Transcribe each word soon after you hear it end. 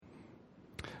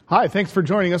Hi, thanks for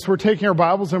joining us. We're taking our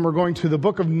Bibles and we're going to the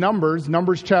book of Numbers,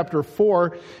 Numbers chapter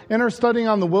 4, and are studying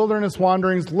on the wilderness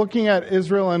wanderings, looking at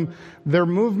Israel and their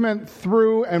movement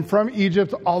through and from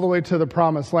Egypt all the way to the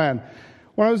Promised Land.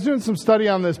 When I was doing some study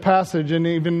on this passage, and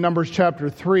even Numbers chapter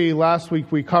 3, last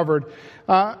week we covered,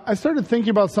 I started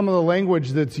thinking about some of the language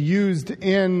that's used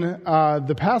in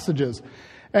the passages.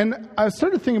 And I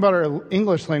started thinking about our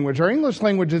English language. Our English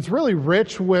language is really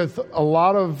rich with a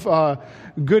lot of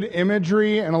good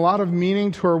imagery and a lot of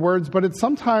meaning to our words, but it's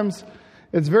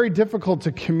very difficult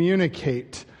to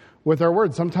communicate with our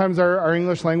words. Sometimes our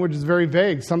English language is very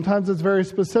vague. Sometimes it's very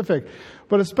specific.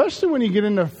 But especially when you get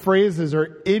into phrases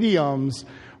or idioms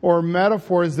or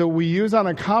metaphors that we use on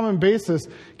a common basis,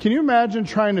 can you imagine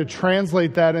trying to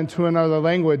translate that into another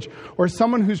language? Or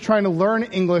someone who's trying to learn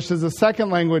English as a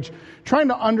second language, trying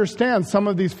to understand some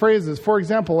of these phrases. For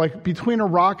example, like between a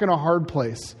rock and a hard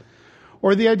place.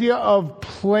 Or the idea of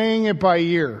playing it by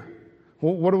ear.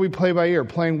 Well, what do we play by ear?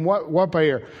 Playing what by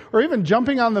ear? Or even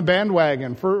jumping on the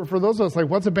bandwagon. For those of us, like,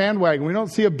 what's a bandwagon? We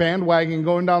don't see a bandwagon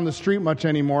going down the street much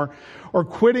anymore. Or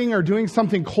quitting or doing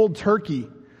something cold turkey.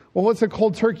 Well, what's a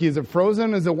cold turkey? Is it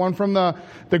frozen? Is it one from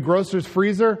the grocer's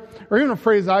freezer? Or even a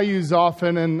phrase I use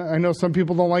often, and I know some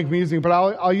people don't like me using it, but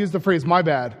I'll use the phrase, my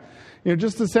bad.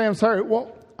 Just to say I'm sorry.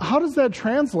 Well, how does that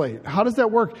translate? How does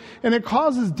that work? And it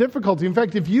causes difficulty. In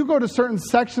fact, if you go to certain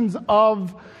sections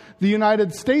of the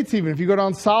United States, even if you go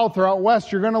down south or out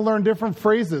west, you're going to learn different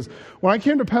phrases. When I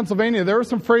came to Pennsylvania, there were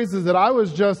some phrases that I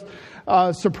was just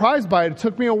surprised by. It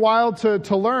took me a while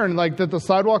to learn, like that the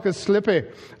sidewalk is slippy.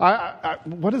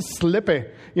 What is slippy?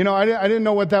 I didn't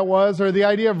know what that was. Or the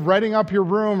idea of redding up your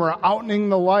room or outening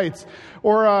the lights.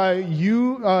 Or I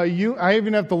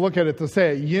even have to look at it to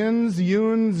say it. Yins,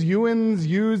 yuns,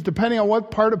 yous, depending on what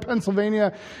part of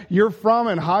Pennsylvania you're from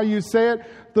and how you say it.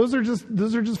 Those are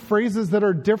just phrases that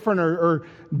are different or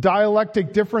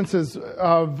dialectic differences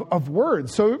of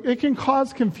words. So it can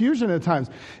cause confusion at times.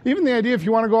 Even the idea if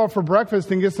you want to go out for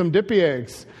breakfast and get some dippy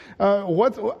eggs.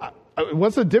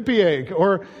 What's a dippy egg?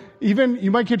 Or even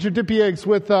you might get your dippy eggs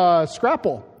with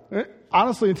scrapple.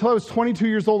 Honestly, until I was 22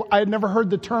 years old, I had never heard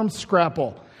the term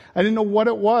scrapple. I didn't know what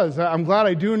it was. I'm glad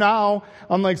I do now.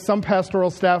 Unlike some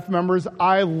pastoral staff members,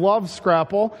 I love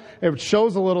scrapple. It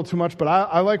shows a little too much, but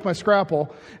I like my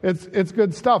scrapple. It's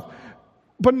good stuff.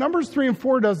 But Numbers 3 and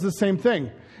 4 does the same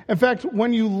thing. In fact,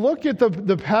 when you look at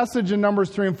the passage in Numbers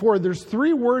 3 and 4, there's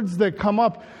three words that come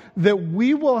up that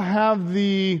we will have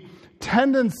the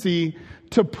tendency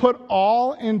to put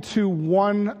all into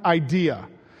one idea.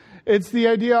 It's the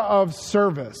idea of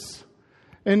service.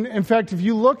 And in fact, if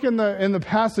you look in the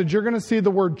passage, you're going to see the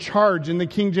word charge in the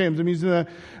King James. I'm using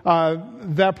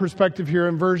that perspective here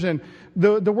in version.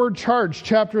 The word charge,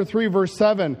 chapter 3, verse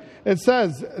 7, it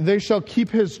says, they shall keep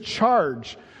his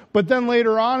charge. But then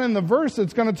later on in the verse,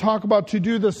 it's going to talk about to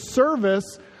do the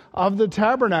service of the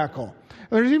tabernacle.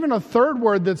 And there's even a third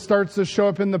word that starts to show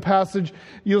up in the passage.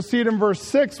 You'll see it in verse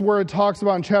 6 where it talks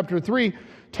about in chapter 3,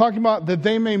 talking about that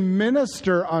they may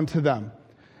minister unto them.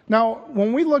 Now,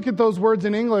 when we look at those words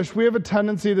in English, we have a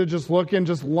tendency to just look and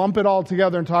just lump it all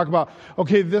together and talk about,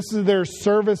 okay, this is their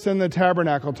service in the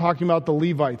tabernacle, talking about the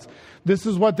Levites. This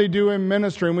is what they do in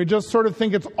ministry. And we just sort of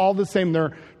think it's all the same,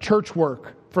 their church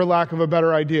work, for lack of a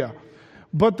better idea.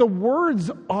 But the words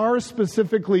are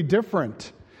specifically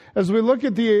different. As we look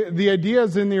at the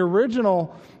ideas in the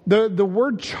original, the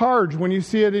word charge, when you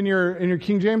see it in your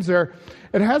King James there,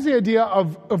 it has the idea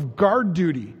of guard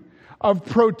duty, of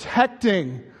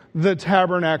protecting the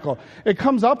tabernacle. It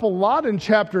comes up a lot in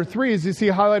chapter 3, as you see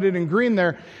highlighted in green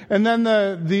there. And then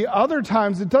the other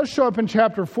times, it does show up in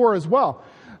chapter 4 as well.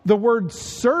 The word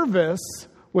service,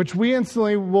 which we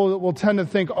instantly will tend to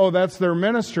think, oh, that's their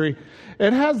ministry.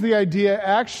 It has the idea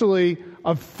actually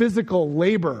of physical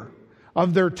labor,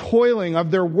 of their toiling,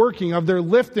 of their working, of their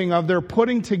lifting, of their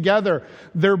putting together,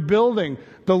 their building.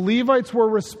 The Levites were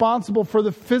responsible for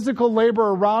the physical labor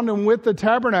around and with the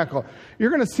tabernacle. You're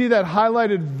going to see that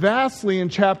highlighted vastly in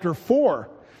chapter 4.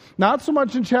 Not so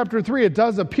much in chapter 3, it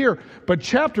does appear, but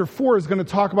chapter 4 is going to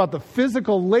talk about the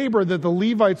physical labor that the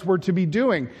Levites were to be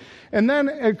doing. And then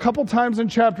a couple times in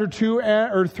chapter 2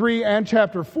 or 3 and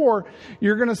chapter 4,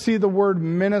 you're going to see the word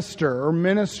minister or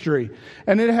ministry.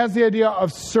 And it has the idea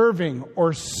of serving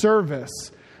or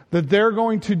service, that they're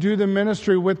going to do the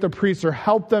ministry with the priests or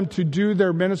help them to do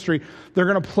their ministry. They're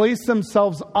going to place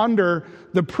themselves under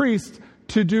the priest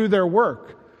to do their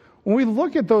work. When we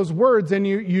look at those words and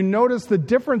you notice the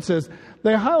differences,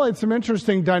 they highlight some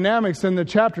interesting dynamics in the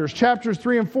chapters. Chapters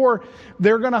 3 and 4,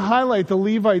 they're going to highlight the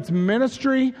Levites'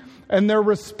 ministry and their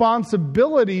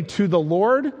responsibility to the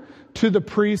Lord, to the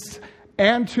priests,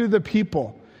 and to the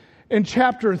people. In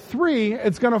chapter 3,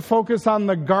 it's going to focus on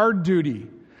the guard duty,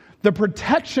 the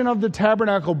protection of the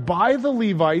tabernacle by the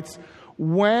Levites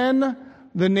when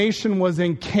the nation was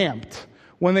encamped,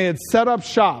 when they had set up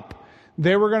shop.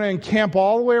 They were going to encamp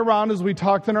all the way around, as we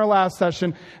talked in our last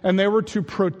session, and they were to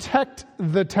protect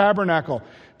the tabernacle.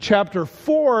 Chapter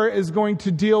 4 is going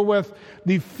to deal with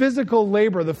the physical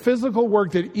labor, the physical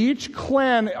work that each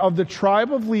clan of the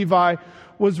tribe of Levi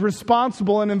was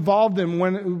responsible and involved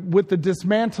in with the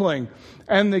dismantling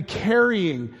and the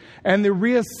carrying and the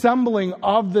reassembling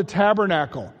of the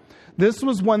tabernacle. This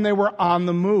was when they were on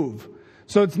the move.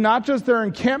 So it's not just their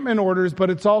encampment orders, but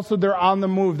it's also their on the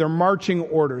move, their marching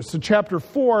orders. So chapter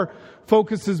 4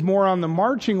 focuses more on the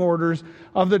marching orders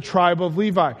of the tribe of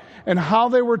Levi and how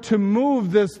they were to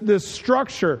move this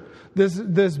structure,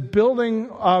 this building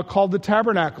called the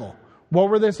tabernacle. What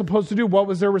were they supposed to do? What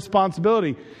was their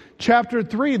responsibility? Chapter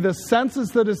 3, the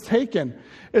census that is taken,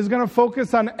 is going to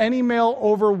focus on any male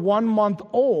over 1 month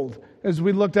old, as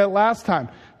we looked at last time.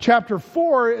 Chapter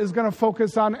 4 is going to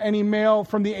focus on any male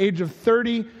from the age of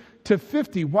 30 to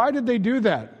 50. Why did they do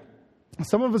that?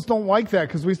 Some of us don't like that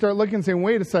because we start looking and saying,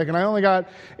 wait a second, I only got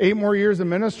 8 more years of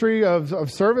ministry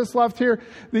of service left here.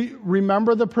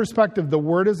 Remember the perspective. The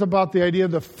word is about the idea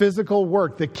of the physical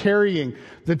work, the carrying,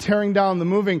 the tearing down, the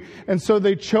moving. And so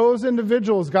they chose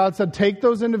individuals. God said, take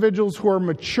those individuals who are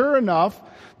mature enough.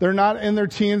 They're not in their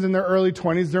teens, in their early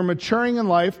 20s. They're maturing in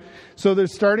life. So they're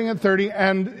starting at 30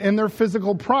 and in their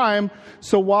physical prime.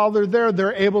 So while they're there,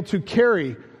 they're able to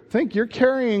carry. Think you're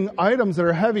carrying items that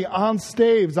are heavy on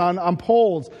staves, on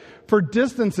poles, for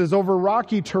distances over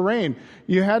rocky terrain.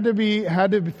 You had to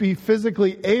be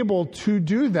physically able to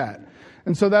do that.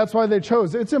 And so that's why they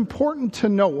chose. It's important to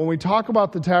note when we talk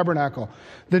about the tabernacle,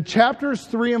 the chapters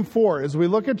 3 and 4, as we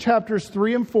look at chapters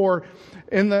 3 and 4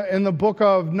 in the book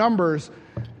of Numbers,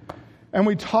 and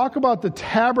we talk about the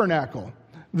tabernacle.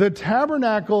 The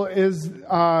tabernacle is,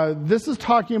 this is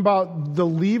talking about the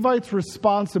Levites'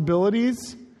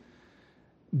 responsibilities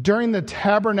during the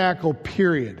tabernacle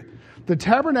period. The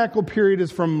tabernacle period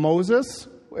is from Moses,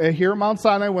 here at Mount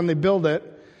Sinai when they build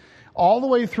it, all the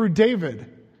way through David.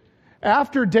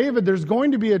 After David, there's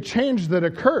going to be a change that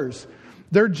occurs.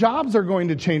 Their jobs are going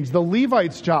to change, the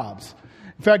Levites' jobs.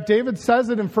 In fact, David says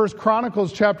it in 1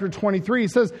 Chronicles chapter 23. He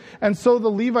says, and so the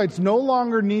Levites no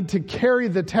longer need to carry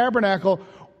the tabernacle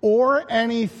or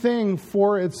anything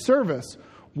for its service.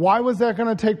 Why was that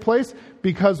going to take place?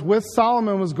 Because with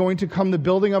Solomon was going to come the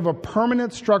building of a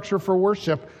permanent structure for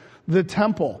worship, the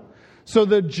temple. So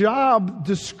the job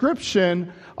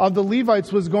description of the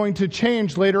Levites was going to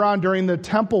change later on during the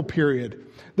temple period.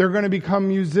 They're going to become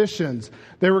musicians.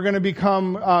 They were going to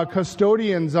become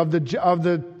custodians of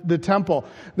the temple.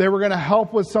 They were going to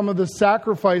help with some of the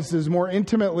sacrifices more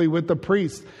intimately with the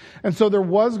priests. And so there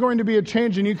was going to be a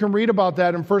change, and you can read about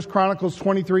that in 1 Chronicles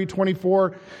 23,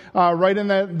 24, right in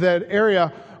that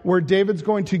area where David's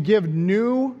going to give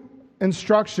new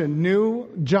instruction, new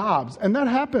jobs. And that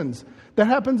happens. That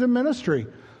happens in ministry.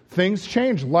 Things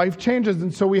change, life changes,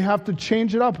 and so we have to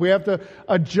change it up. We have to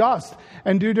adjust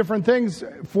and do different things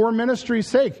for ministry's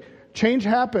sake. Change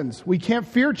happens. We can't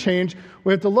fear change.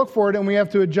 We have to look for it, and we have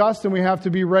to adjust, and we have to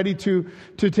be ready to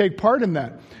take part in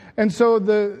that. And so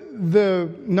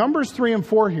the Numbers 3 and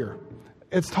 4 here,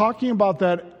 it's talking about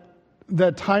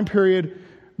that time period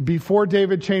before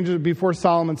David changes it, before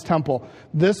Solomon's temple.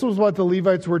 This was what the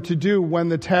Levites were to do when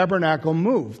the tabernacle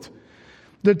moved.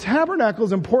 The tabernacle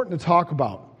is important to talk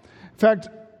about. In fact,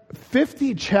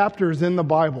 50 chapters in the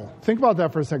Bible, think about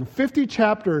that for a second. 50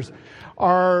 chapters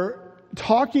are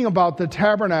talking about the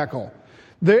tabernacle.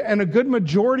 And a good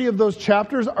majority of those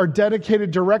chapters are dedicated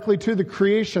directly to the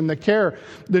creation, the care,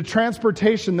 the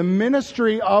transportation, the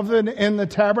ministry of it in the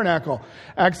tabernacle.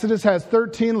 Exodus has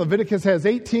 13, Leviticus has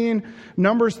 18,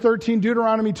 Numbers 13,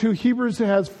 Deuteronomy 2, Hebrews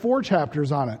has 4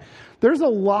 chapters on it. There's a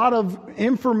lot of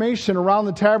information around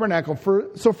the tabernacle.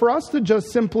 So for us to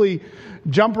just simply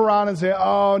jump around and say,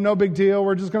 oh, no big deal,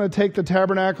 we're just going to take the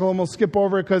tabernacle and we'll skip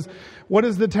over it because what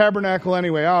is the tabernacle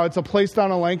anyway? Oh, it's a place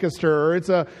down in Lancaster, or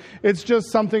it's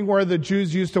just something where the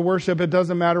Jews used to worship. It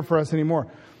doesn't matter for us anymore.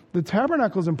 The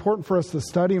tabernacle is important for us to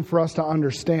study and for us to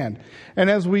understand. And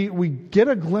as we get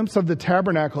a glimpse of the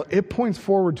tabernacle, it points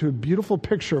forward to a beautiful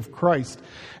picture of Christ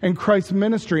and Christ's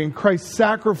ministry and Christ's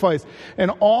sacrifice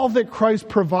and all that Christ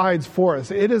provides for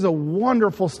us. It is a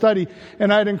wonderful study,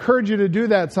 and I'd encourage you to do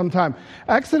that sometime.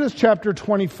 Exodus chapter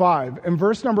 25 and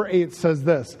verse number 8 says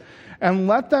this, "And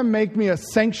let them make me a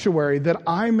sanctuary that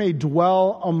I may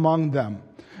dwell among them."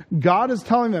 God is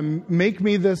telling them, make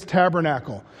me this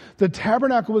tabernacle. The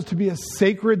tabernacle was to be a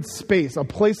sacred space, a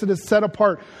place that is set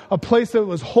apart, a place that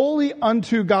was holy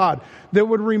unto God, that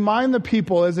would remind the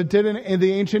people, as it did in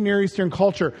the ancient Near Eastern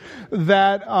culture,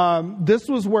 that this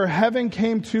was where heaven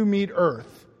came to meet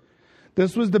earth.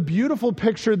 This was the beautiful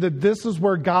picture that this is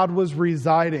where God was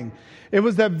residing. It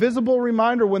was that visible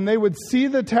reminder when they would see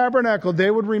the tabernacle,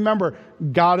 they would remember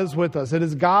God is with us. It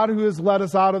is God who has led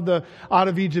us out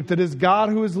of Egypt. It is God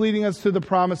who is leading us to the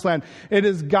promised land. It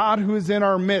is God who is in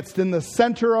our midst, in the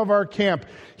center of our camp.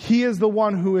 He is the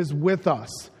one who is with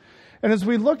us. And as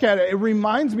we look at it, it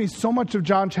reminds me so much of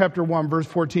John chapter 1, verse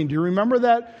 14. Do you remember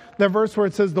that verse where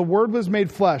it says, the Word was made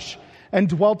flesh and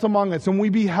dwelt among us, and we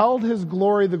beheld his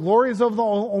glory. The glory is of the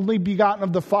only begotten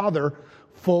of the Father,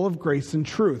 full of grace and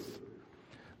truth.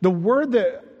 The word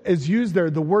that is used there,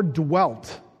 the word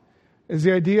dwelt, is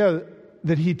the idea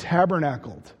that he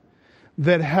tabernacled,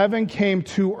 that heaven came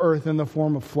to earth in the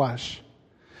form of flesh,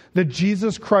 that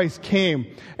Jesus Christ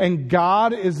came, and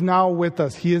God is now with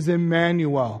us. He is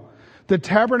Emmanuel. The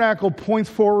tabernacle points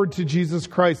forward to Jesus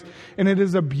Christ, and it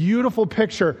is a beautiful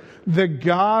picture that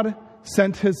God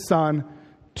sent his Son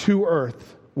to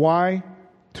earth. Why?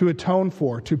 To atone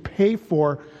for, to pay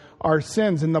for our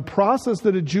sins. And the process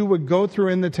that a Jew would go through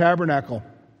in the tabernacle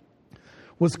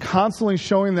was constantly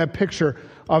showing that picture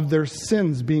of their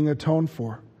sins being atoned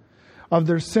for, of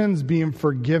their sins being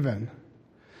forgiven.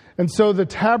 And so the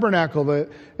tabernacle that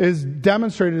is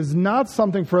demonstrated is not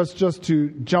something for us just to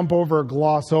jump over or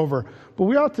gloss over, but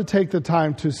we ought to take the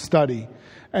time to study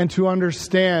and to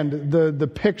understand the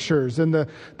pictures and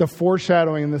the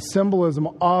foreshadowing and the symbolism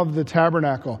of the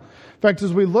tabernacle. In fact,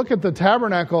 as we look at the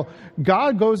tabernacle,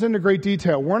 God goes into great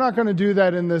detail. We're not going to do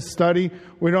that in this study.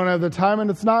 We don't have the time,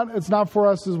 and it's not for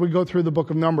us as we go through the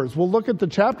book of Numbers. We'll look at the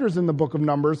chapters in the book of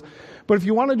Numbers, but if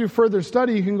you want to do further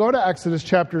study, you can go to Exodus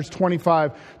chapters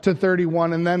 25 to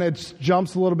 31, and then it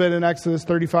jumps a little bit in Exodus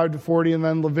 35 to 40, and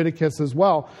then Leviticus as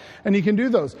well, and you can do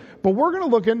those. But we're going to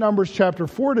look at Numbers chapter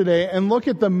 4 today and look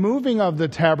at the moving of the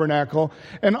tabernacle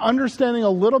and understanding a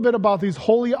little bit about these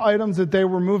holy items that they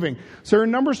were moving. So we're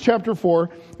in Numbers chapter 4,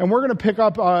 and we're going to pick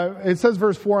up, it says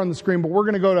verse 4 on the screen, but we're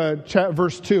going to go to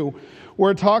verse 2,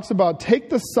 where it talks about, take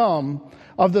the sum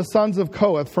of the sons of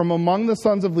Kohath from among the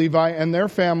sons of Levi and their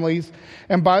families,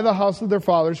 and by the house of their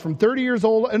fathers, from 30 years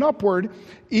old and upward,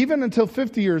 even until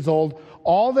 50 years old,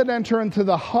 all that enter into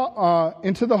the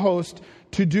host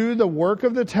to do the work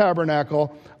of the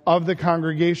tabernacle of the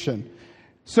congregation.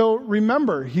 So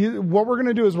remember, what we're going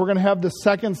to do is we're going to have the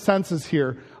second census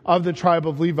here of the tribe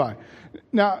of Levi.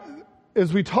 Now,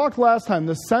 as we talked last time,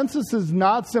 the census is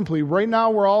not simply, right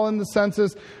now we're all in the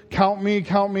census, count me,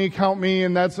 count me, count me,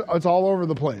 and it's all over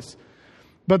the place.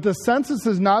 But the census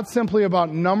is not simply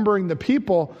about numbering the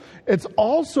people, it's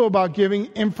also about giving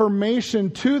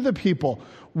information to the people,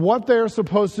 what they're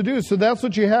supposed to do. So that's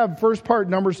what you have, first part,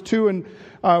 Numbers 2 and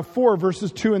 4,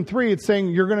 verses 2 and 3, it's saying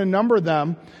you're going to number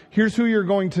them. Here's who you're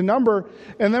going to number.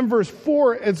 And then verse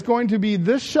 4, it's going to be,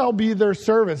 this shall be their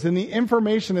service. And the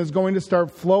information is going to start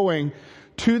flowing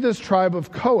to this tribe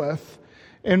of Kohath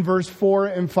in verse 4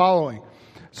 and following.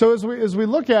 So as we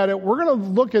look at it, we're going to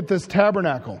look at this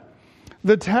tabernacle.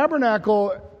 The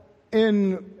tabernacle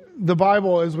in the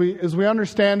Bible, as we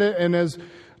understand it, and as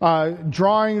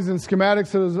drawings and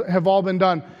schematics have all been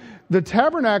done, the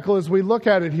tabernacle, as we look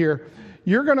at it here,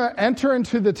 you're going to enter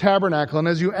into the tabernacle. And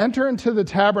as you enter into the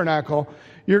tabernacle,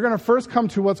 you're going to first come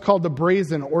to what's called the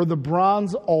brazen or the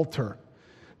bronze altar.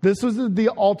 This was the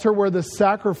altar where the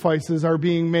sacrifices are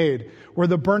being made, where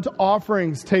the burnt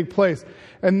offerings take place.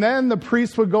 And then the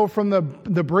priest would go from the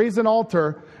brazen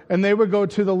altar and they would go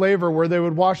to the laver where they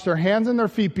would wash their hands and their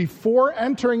feet before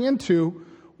entering into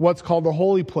what's called the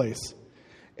holy place.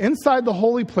 Inside the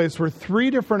holy place were 3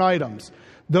 different items.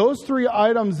 Those 3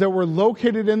 items that were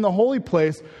located in the holy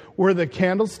place were the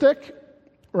candlestick,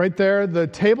 right there, the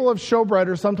table of showbread,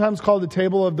 or sometimes called the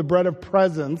table of the bread of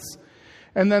presence,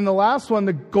 and then the last one,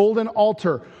 the golden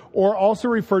altar, or also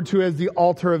referred to as the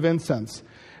altar of incense.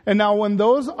 And now when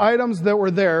those items that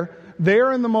were there, they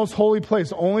are in the most holy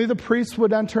place. Only the priests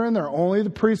would enter in there. Only the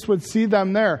priests would see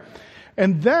them there.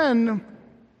 And then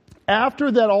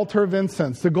after that altar of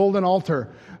incense, the golden altar,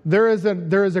 there is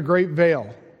a great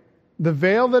veil. The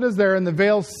veil that is there, and the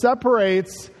veil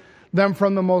separates them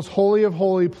from the most holy of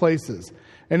holy places.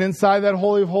 And inside that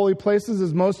holy of holy places,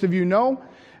 as most of you know,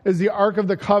 is the Ark of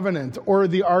the Covenant or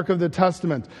the Ark of the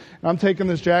Testament. And I'm taking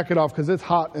this jacket off because it's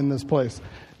hot in this place.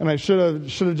 And I should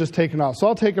have just taken off. So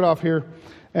I'll take it off here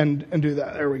and do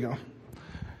that. There we go.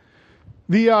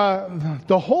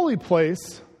 The holy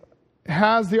place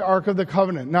has the Ark of the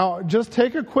Covenant. Now, just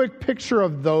take a quick picture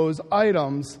of those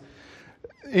items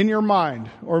in your mind,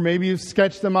 or maybe you've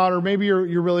sketched them out, or maybe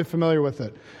you're really familiar with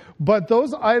it. But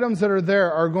those items that are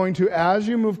there are going to, as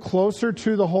you move closer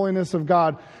to the holiness of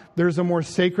God, there's a more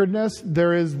sacredness.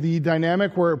 There is the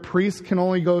dynamic where a priest can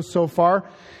only go so far.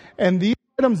 And these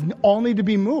items all need to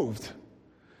be moved.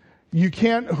 Who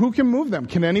can move them?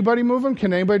 Can anybody move them?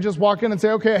 Can anybody just walk in and say,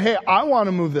 okay, hey, I want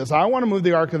to move this. I want to move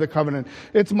the Ark of the Covenant.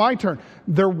 It's my turn.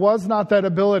 There was not that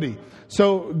ability.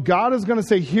 So God is going to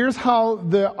say, here's how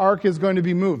the Ark is going to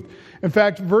be moved. In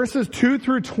fact, verses 2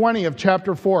 through 20 of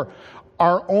chapter 4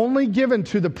 are only given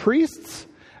to the priests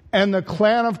and the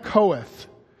clan of Kohath.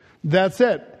 That's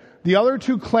it. The other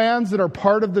two clans that are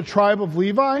part of the tribe of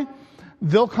Levi,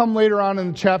 they'll come later on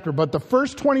in the chapter. But the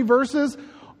first 20 verses,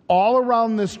 all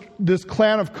around this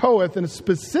clan of Kohath, and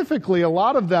specifically a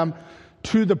lot of them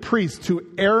to the priests, to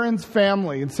Aaron's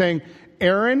family, and saying,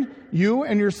 Aaron, you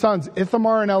and your sons,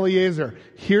 Ithamar and Eleazar,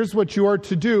 here's what you are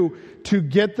to do to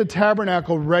get the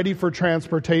tabernacle ready for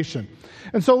transportation.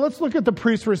 And so let's look at the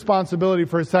priest's responsibility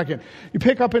for a second. You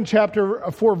pick up in chapter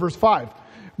 4, verse 5.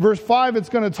 Verse 5, it's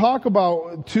going to talk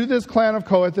about, to this clan of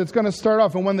Kohath, it's going to start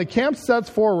off, and when the camp sets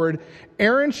forward,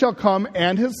 Aaron shall come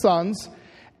and his sons,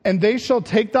 and they shall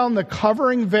take down the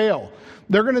covering veil.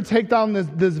 They're going to take down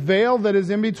this veil that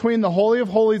is in between the Holy of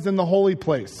Holies and the holy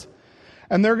place.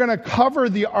 And they're going to cover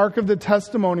the Ark of the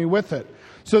Testimony with it.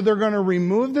 So they're going to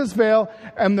remove this veil,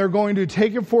 and they're going to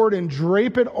take it forward and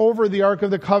drape it over the Ark of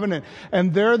the Covenant.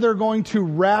 And there they're going to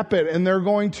wrap it, and they're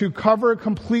going to cover it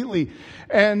completely.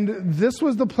 And this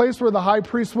was the place where the high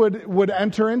priest would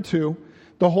enter into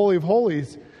the Holy of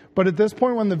Holies. But at this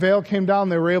point, when the veil came down,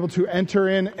 they were able to enter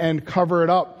in and cover it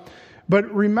up. But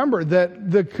remember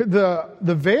that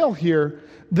the veil here,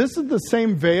 this is the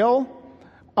same veil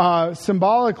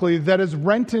symbolically that is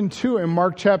rent in two in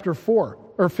Mark chapter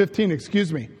 15,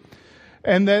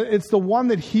 And that it's the one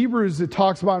that Hebrews it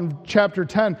talks about in chapter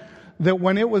 10, that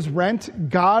when it was rent,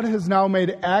 God has now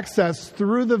made access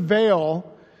through the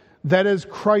veil that is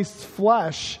Christ's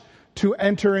flesh to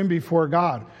enter in before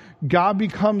God. God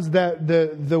becomes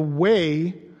the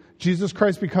way, Jesus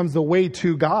Christ becomes the way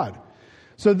to God.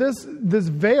 So this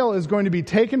veil is going to be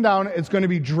taken down. It's going to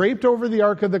be draped over the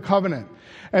Ark of the Covenant.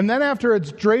 And then after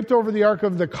it's draped over the Ark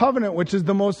of the Covenant, which is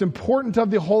the most important of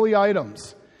the holy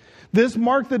items, this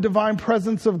marked the divine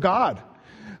presence of God.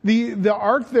 The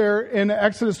ark there in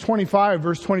Exodus 25,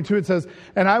 verse 22, it says,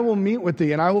 and I will meet with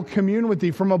thee, and I will commune with thee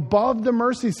from above the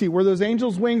mercy seat, where those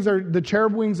angels' wings the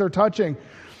cherub wings are touching.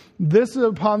 This is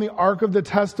upon the Ark of the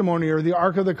Testimony, or the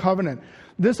Ark of the Covenant.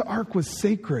 This ark was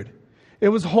sacred. It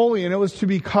was holy, and it was to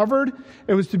be covered.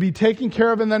 It was to be taken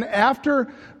care of. And then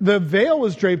after the veil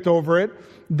was draped over it,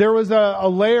 there was a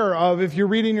layer of, if you're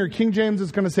reading your King James,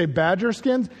 it's going to say badger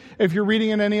skins. If you're reading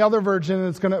in any other version,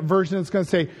 it's going to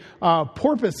say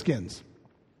porpoise skins.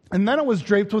 And then it was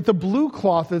draped with the blue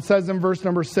cloth, it says in verse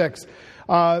number 6,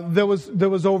 that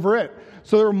was over it.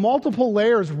 So there were multiple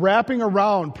layers wrapping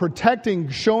around, protecting,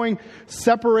 showing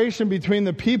separation between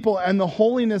the people and the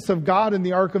holiness of God in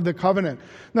the Ark of the Covenant.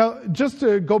 Now, just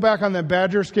to go back on that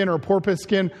badger skin or porpoise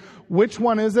skin, which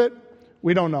one is it?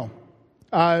 We don't know.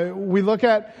 We look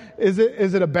at, is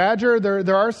it a badger?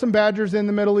 There are some badgers in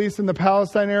the Middle East, in the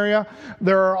Palestine area.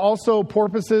 There are also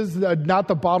porpoises, not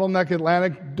the bottleneck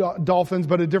Atlantic dolphins,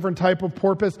 but a different type of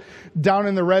porpoise down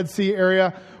in the Red Sea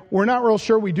area. We're not real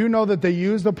sure. We do know that they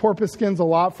use the porpoise skins a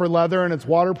lot for leather, and it's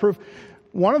waterproof.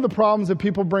 One of the problems that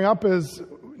people bring up is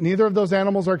neither of those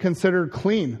animals are considered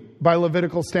clean by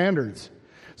Levitical standards.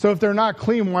 So if they're not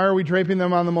clean, why are we draping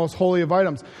them on the most holy of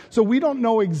items? So we don't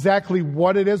know exactly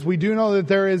what it is. We do know that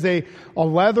there is a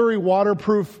leathery,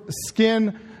 waterproof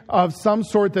skin of some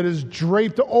sort that is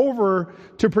draped over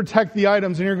to protect the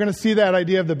items. And you're going to see that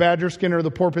idea of the badger skin or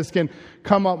the porpoise skin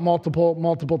come up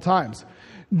multiple times.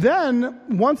 Then,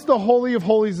 once the Holy of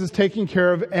Holies is taken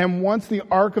care of, and once the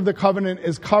Ark of the Covenant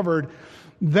is covered,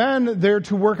 then they're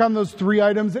to work on those three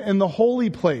items in the holy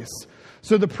place.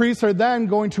 So the priests are then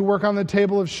going to work on the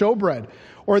table of showbread,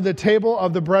 or the table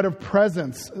of the bread of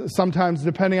presence, sometimes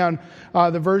depending on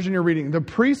the version you're reading. The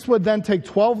priests would then take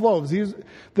 12 loaves.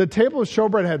 The table of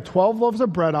showbread had 12 loaves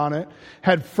of bread on it,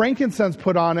 had frankincense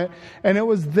put on it, and it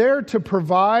was there to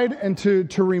provide and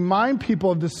to remind people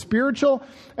of the spiritual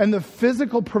and the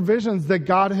physical provisions that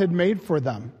God had made for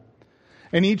them.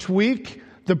 And each week,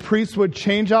 the priests would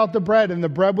change out the bread, and the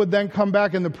bread would then come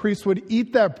back, and the priests would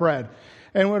eat that bread.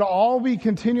 And it would all be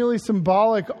continually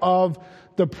symbolic of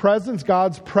the presence,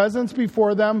 God's presence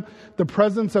before them, the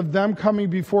presence of them coming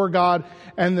before God,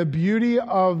 and the beauty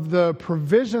of the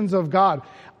provisions of God.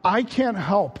 I can't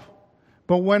help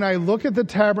But when I look at the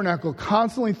tabernacle,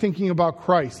 constantly thinking about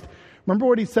Christ, remember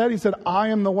what he said? He said, I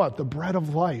am the what? The bread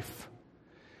of life.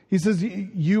 He says,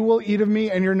 you will eat of me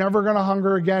and you're never going to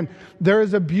hunger again. There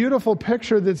is a beautiful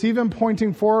picture that's even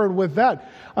pointing forward with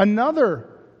that. Another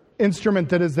instrument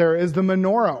that is there is the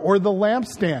menorah or the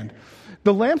lampstand.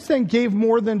 The lampstand gave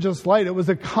more than just light. It was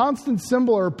a constant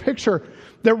symbol or picture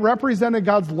that represented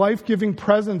God's life-giving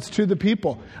presence to the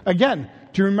people. Again,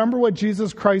 do you remember what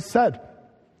Jesus Christ said?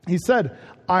 He said,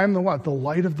 I am the what? The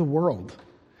light of the world.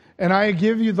 And I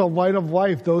give you the light of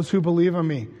life, those who believe in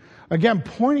me. Again,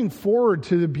 pointing forward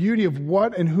to the beauty of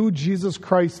what and who Jesus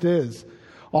Christ is.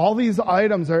 All these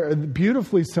items are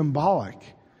beautifully symbolic.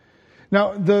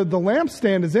 Now, the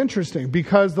lampstand is interesting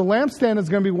because the lampstand is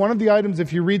going to be one of the items,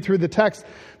 if you read through the text,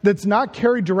 that's not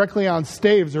carried directly on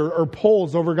staves or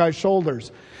poles over guys'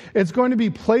 shoulders. It's going to be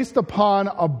placed upon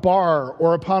a bar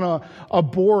or upon a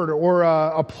board or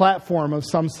a platform of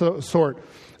some sort.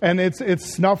 And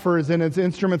its snuffers and its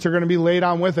instruments are going to be laid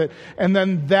on with it. And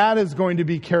then that is going to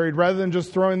be carried rather than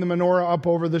just throwing the menorah up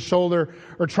over the shoulder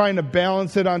or trying to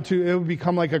balance it onto, it would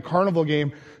become like a carnival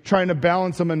game, trying to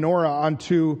balance a menorah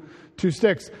onto two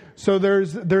sticks. So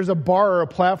there's a bar or a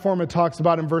platform it talks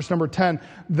about in verse number 10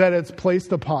 that it's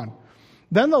placed upon.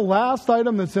 Then the last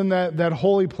item that's in that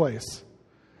holy place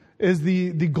is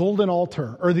the golden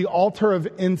altar or the altar of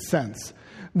incense.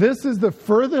 This is the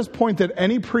furthest point that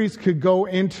any priest could go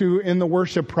into in the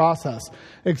worship process,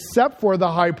 except for the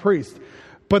high priest.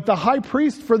 But the high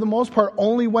priest, for the most part,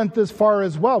 only went this far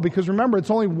as well, because remember, it's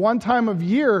only one time of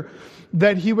year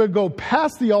that he would go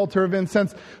past the altar of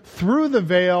incense, through the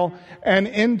veil, and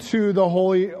into the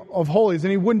Holy of Holies.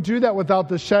 And he wouldn't do that without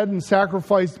the shed and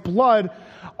sacrificed blood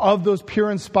of those pure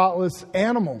and spotless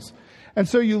animals. And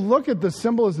so you look at the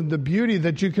symbolism, the beauty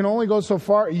that you can only go so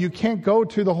far. You can't go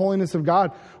to the holiness of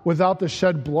God without the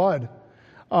shed blood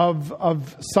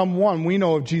of someone. We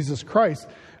know of Jesus Christ.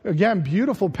 Again,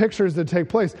 beautiful pictures that take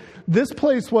place. This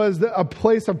place was a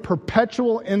place of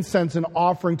perpetual incense and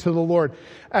offering to the Lord.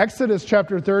 Exodus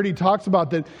chapter 30 talks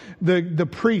about that the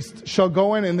priest shall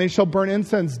go in and they shall burn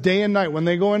incense day and night. When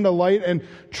they go into light and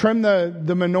trim the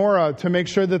menorah to make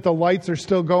sure that the lights are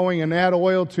still going and add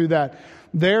oil to that.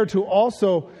 There to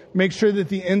also make sure that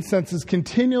the incense is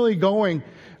continually going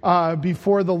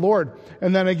before the Lord.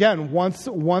 And then again, once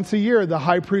a year, the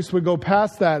high priest would go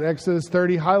past that. Exodus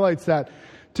 30 highlights that,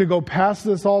 to go past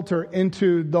this altar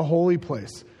into the holy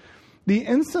place. The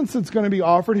incense that's going to be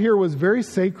offered here was very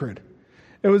sacred.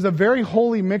 It was a very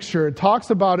holy mixture. It talks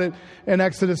about it in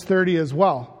Exodus 30 as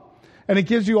well. And it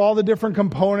gives you all the different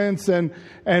components and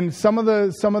some of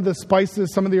the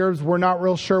spices, some of the herbs, we're not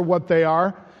real sure what they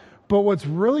are. But what's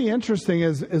really interesting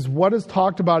is what is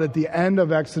talked about at the end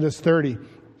of Exodus 30.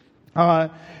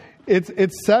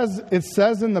 It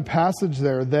says in the passage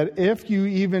there that if you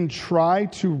even try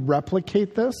to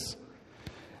replicate this,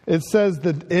 it says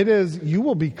that you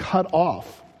will be cut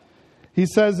off. He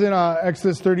says in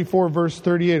Exodus 34 verse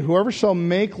 38, whoever shall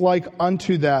make like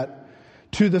unto that,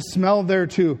 to the smell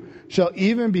thereto, shall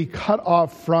even be cut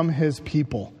off from his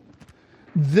people.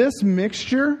 This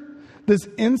mixture, this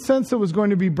incense that was going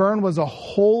to be burned, was a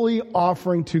holy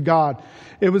offering to God.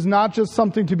 It was not just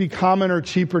something to be common or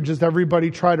cheap or just everybody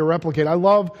try to replicate. I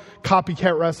love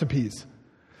copycat recipes.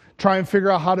 Try and figure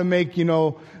out how to make,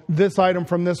 this item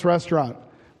from this restaurant.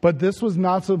 But this was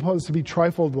not supposed to be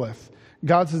trifled with.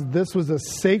 God says this was a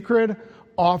sacred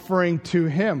offering to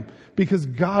him because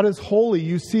God is holy.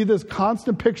 You see this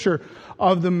constant picture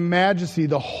of the majesty,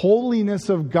 the holiness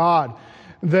of God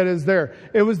that is there.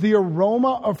 It was the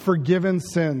aroma of forgiven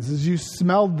sins. As you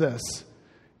smelled this,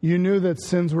 you knew that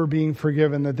sins were being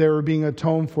forgiven, that they were being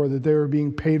atoned for, that they were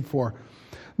being paid for.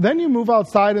 Then you move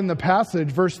outside in the passage,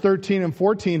 verse 13 and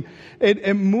 14,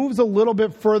 it moves a little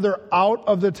bit further out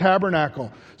of the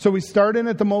tabernacle. So we start in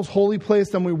at the most holy place,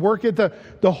 then we work at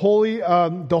the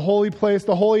holy place,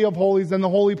 the Holy of Holies, and the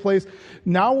holy place.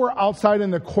 Now we're outside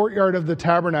in the courtyard of the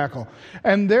tabernacle.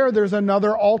 And there's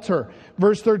another altar.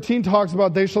 Verse 13 talks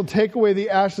about they shall take away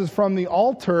the ashes from the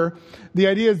altar. The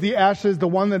idea is the ash is the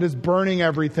one that is burning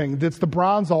everything. That's the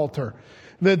bronze altar.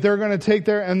 That they're going to take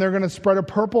there and they're going to spread a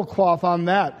purple cloth on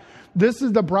that.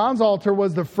 The bronze altar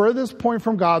was the furthest point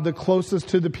from God, the closest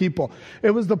to the people.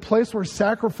 It was the place where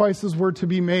sacrifices were to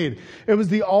be made. It was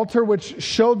the altar which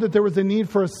showed that there was a need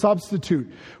for a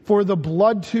substitute, for the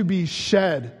blood to be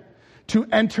shed, to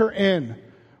enter in,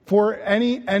 for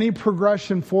any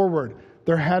progression forward.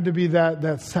 There had to be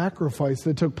that sacrifice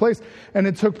that took place. And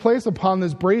it took place upon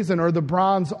this brazen or the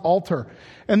bronze altar.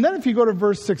 And then if you go to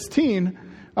verse 16,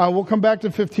 we'll come back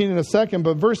to 15 in a second,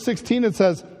 but verse 16 it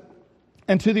says,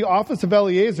 And to the office of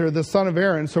Eleazar, the son of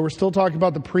Aaron, so we're still talking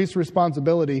about the priest's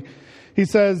responsibility. He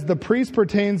says the priest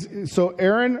pertains, so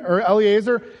Aaron or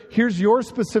Eleazar, here's your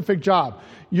specific job.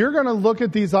 You're going to look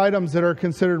at these items that are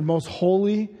considered most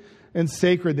holy and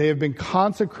sacred. They have been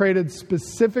consecrated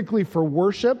specifically for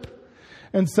worship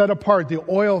and set apart. The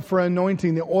oil for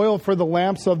anointing, the oil for the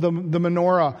lamps of the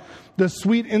menorah, the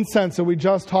sweet incense that we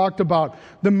just talked about,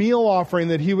 the meal offering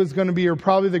that he was going to be, or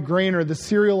probably the grain or the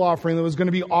cereal offering that was going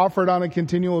to be offered on a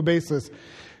continual basis.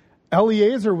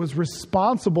 Eleazar was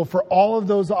responsible for all of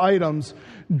those items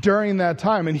during that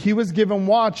time, and he was given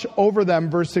watch over them,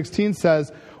 verse 16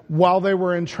 says, while they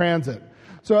were in transit.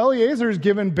 So Eleazar is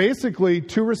given basically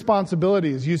two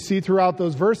responsibilities. You see throughout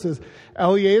those verses,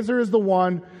 Eleazar is the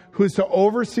one who is to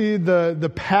oversee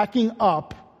the packing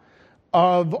up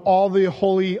of all the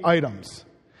holy items.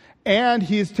 And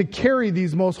he is to carry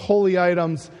these most holy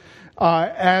items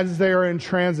as they are in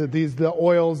transit, the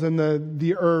oils and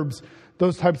the herbs,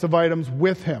 those types of items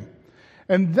with him.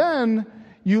 And then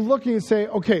you look and you say,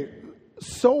 okay,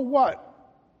 so what?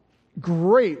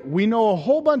 Great. We know a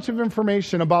whole bunch of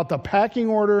information about the packing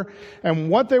order and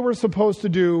what they were supposed to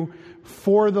do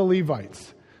for the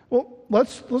Levites. Well,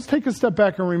 let's take a step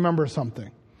back and remember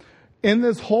something. In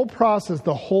this whole process,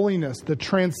 the holiness, the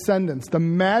transcendence, the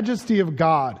majesty of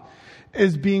God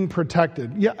is being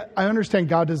protected. Yeah, I understand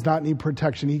God does not need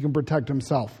protection. He can protect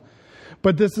himself.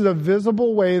 But this is a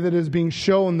visible way that is being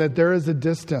shown that there is a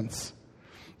distance,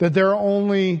 that there are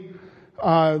only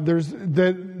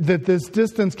that this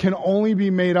distance can only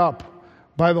be made up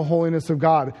by the holiness of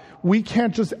God. We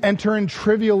can't just enter in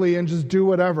trivially and just do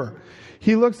whatever.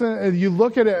 You look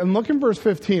at it and look in verse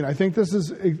 15. I think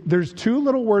there's two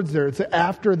little words there. It's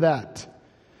after that.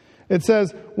 It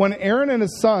says, when Aaron and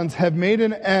his sons have made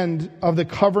an end of the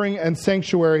covering and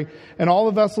sanctuary and all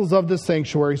the vessels of the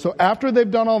sanctuary. So after they've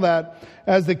done all that,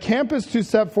 as the camp is to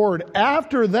set forward,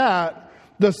 after that,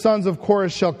 the sons of Korah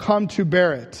shall come to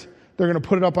bear it. They're going to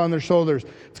put it up on their shoulders.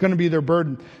 It's going to be their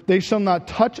burden. They shall not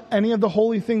touch any of the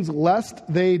holy things lest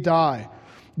they die.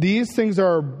 These things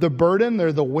are the burden,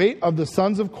 they're the weight of the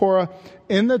sons of Korah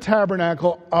in the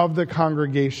tabernacle of the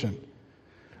congregation.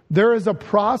 There is a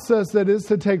process that is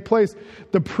to take place.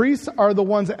 The priests are the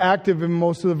ones active in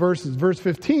most of the verses. Verse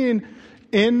 15,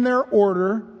 in their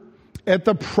order, at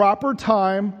the proper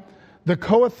time, the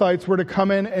Kohathites were to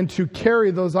come in and to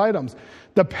carry those items.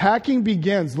 The packing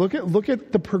begins. Look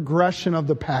at the progression of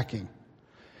the packing.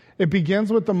 It begins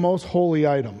with the most holy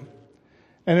item.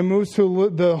 And it moves to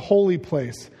the holy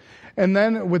place. And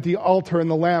then with the altar and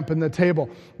the lamp and the table.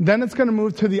 Then it's going to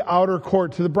move to the outer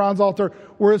court, to the bronze altar.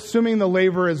 We're assuming the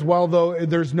laver as well, though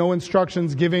there's no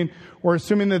instructions giving. We're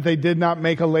assuming that they did not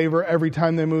make a laver every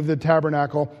time they moved the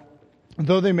tabernacle.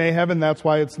 Though they may have, and that's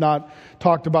why it's not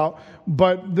talked about.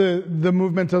 But the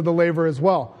movement of the laver as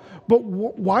well. But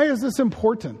why is this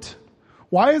important?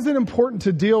 Why is it important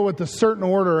to deal with the certain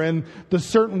order and the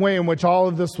certain way in which all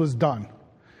of this was done?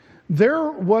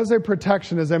 There was a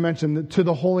protection, as I mentioned, to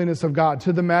the holiness of God,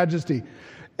 to the majesty.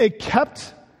 It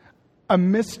kept a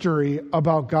mystery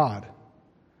about God.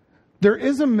 There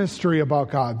is a mystery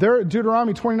about God.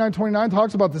 Deuteronomy 29:29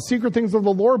 talks about the secret things of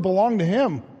the Lord belong to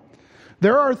him.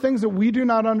 There are things that we do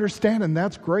not understand, and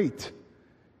that's great.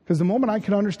 Because the moment I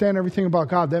can understand everything about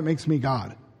God, that makes me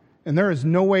God. And there is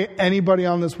no way anybody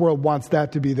on this world wants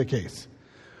that to be the case.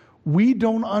 We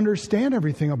don't understand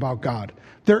everything about God.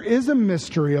 There is a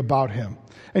mystery about him.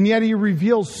 And yet he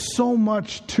reveals so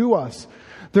much to us.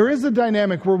 There is a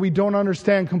dynamic where we don't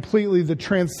understand completely the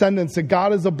transcendence, that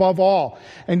God is above all,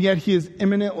 and yet he is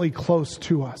imminently close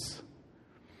to us.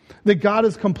 That God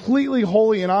is completely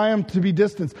holy and I am to be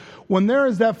distant. When there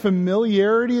is that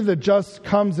familiarity that just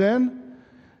comes in,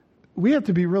 we have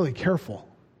to be really careful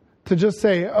to just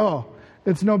say, oh,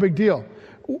 it's no big deal.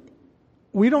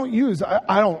 We don't use,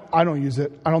 I don't use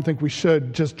it. I don't think we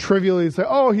should just trivially say,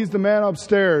 oh, he's the man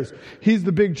upstairs. He's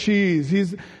the big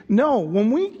cheese. No,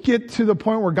 when we get to the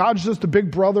point where God's just a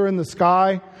big brother in the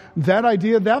sky, that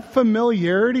idea, that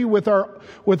familiarity with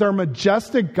our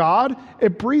majestic God,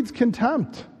 it breeds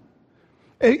contempt.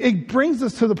 It brings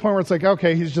us to the point where it's like,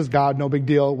 okay, he's just God, no big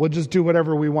deal. We'll just do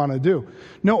whatever we want to do.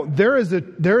 No, there is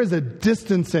a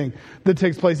distancing that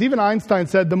takes place. Even Einstein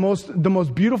said the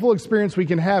most beautiful experience we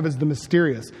can have is the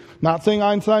mysterious. Not saying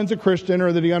Einstein's a Christian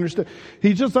or that he understood.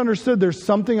 He just understood there's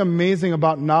something amazing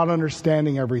about not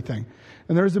understanding everything.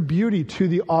 And there's a beauty to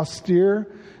the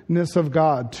austereness of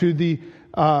God, to the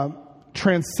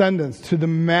transcendence, to the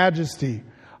majesty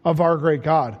of our great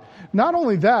God. Not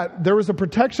only that, there was a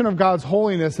protection of God's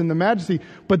holiness and the majesty,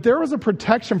 but there was a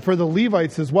protection for the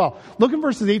Levites as well. Look at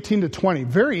verses 18 to 20.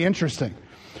 Very interesting.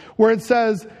 Where it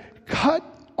says, cut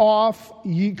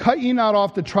cut ye not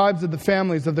off the tribes of the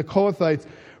families of the Kohathites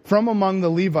from among the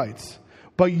Levites.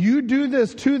 But you do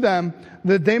this to them,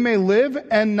 that they may live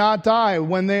and not die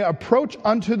when they approach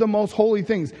unto the most holy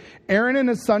things. Aaron and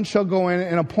his sons shall go in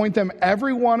and appoint them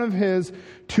every one of his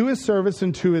to his service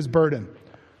and to his burden.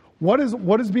 What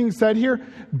is being said here?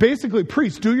 Basically,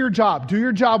 priests, do your job. Do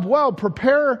your job well.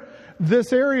 Prepare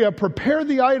this area. Prepare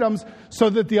the items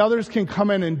so that the others can come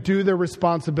in and do their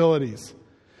responsibilities.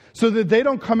 So that they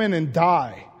don't come in and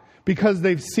die because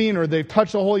they've seen or they've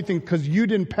touched the holy thing because you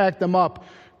didn't pack them up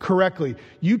correctly.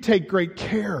 You take great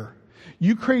care.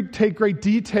 You take great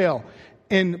detail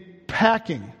in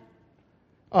packing,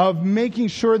 of making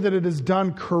sure that it is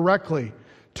done correctly,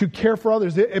 to care for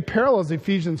others. It parallels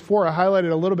Ephesians 4. I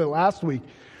highlighted a little bit last week.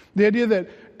 The idea that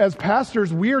as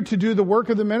pastors, we are to do the work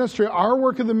of the ministry. Our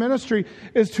work of the ministry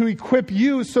is to equip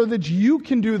you so that you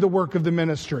can do the work of the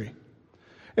ministry.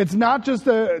 It's not just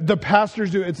the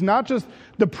pastors do. It's not just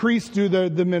the priests do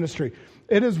the ministry.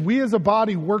 It is we as a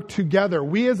body work together.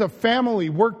 We as a family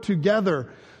work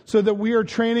together so that we are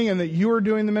training and that you are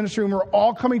doing the ministry and we're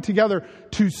all coming together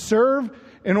to serve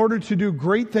in order to do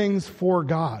great things for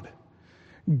God.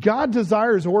 God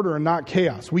desires order and not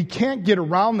chaos. We can't get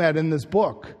around that in this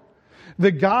book.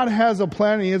 That God has a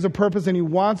plan, He has a purpose, and He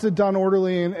wants it done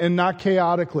orderly and not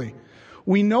chaotically.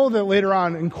 We know that later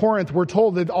on in Corinth, we're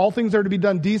told that all things are to be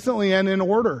done decently and in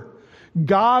order.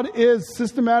 God is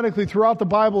systematically throughout the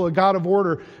Bible a God of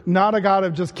order, not a God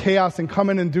of just chaos and come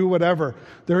in and do whatever.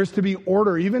 There is to be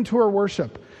order, even to our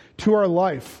worship, to our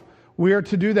life. We are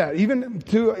to do that. Even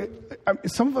to,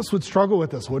 some of us would struggle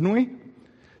with this, wouldn't we?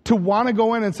 To want to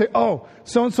go in and say, oh,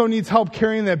 so-and-so needs help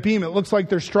carrying that beam. It looks like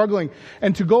they're struggling.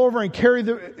 And to go over and carry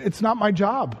it's not my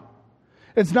job.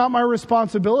 It's not my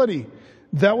responsibility.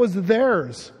 That was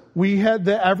theirs.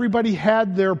 Everybody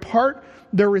had their part,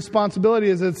 their responsibility,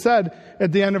 as it said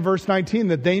at the end of verse 19,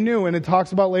 that they knew. And it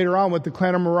talks about later on with the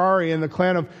clan of Merari and the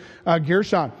clan of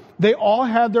Gershon. They all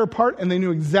had their part and they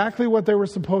knew exactly what they were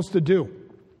supposed to do.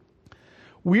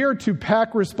 We are to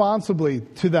pack responsibly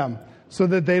to them so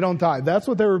that they don't die. That's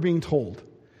what they were being told.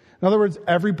 In other words,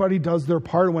 everybody does their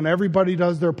part. When everybody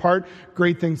does their part,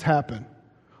 great things happen.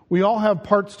 We all have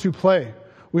parts to play.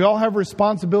 We all have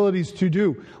responsibilities to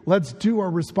do. Let's do our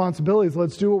responsibilities.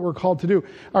 Let's do what we're called to do.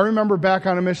 I remember back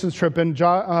on a missions trip, and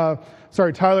Tyler,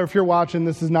 if you're watching,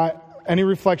 this is not any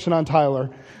reflection on Tyler.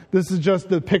 This is just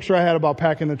the picture I had about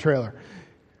packing the trailer.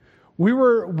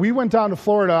 We went down to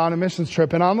Florida on a missions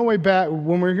trip, and on the way back,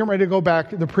 when we were getting ready to go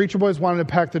back, the preacher boys wanted to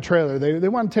pack the trailer. They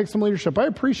wanted to take some leadership. I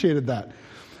appreciated that.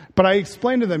 But I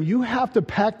explained to them, you have to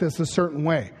pack this a certain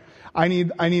way. I need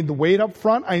the weight up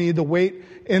front. I need the weight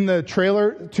in the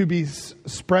trailer to be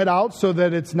spread out so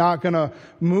that it's not going to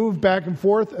move back and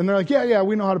forth. And they're like, yeah,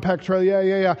 we know how to pack a trailer.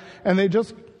 Yeah. And they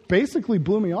just basically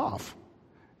blew me off.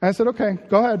 And I said, okay,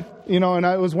 go ahead. And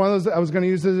it was one of those, I was going to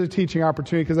use it as a teaching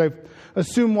opportunity because I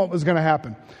assumed what was going to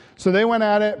happen. So they went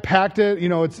at it, packed it.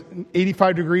 It's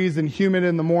 85 degrees and humid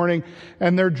in the morning,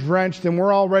 and they're drenched, and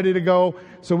we're all ready to go.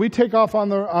 So we take off on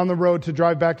the road to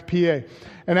drive back to PA.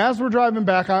 And as we're driving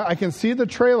back, I can see the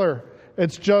trailer.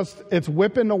 It's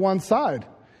whipping to one side,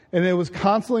 and it was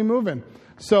constantly moving.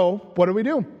 So what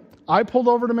do? I pulled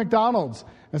over to McDonald's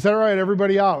and said, all right,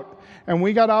 everybody out. And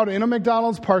we got out in a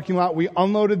McDonald's parking lot. We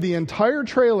unloaded the entire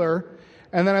trailer.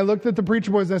 And then I looked at the preacher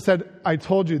boys and I said, I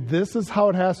told you, this is how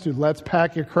it has to. Let's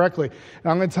pack it correctly.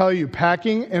 And I'm going to tell you,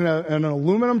 packing in an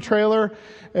aluminum trailer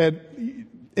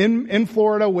in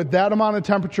Florida with that amount of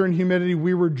temperature and humidity,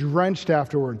 we were drenched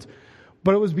afterwards.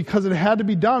 But it was because it had to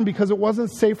be done because it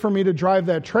wasn't safe for me to drive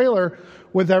that trailer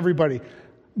with everybody.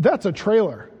 That's a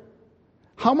trailer.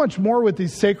 How much more with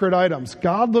these sacred items?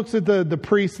 God looks at the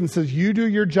priest and says, you do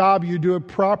your job, you do it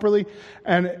properly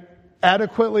and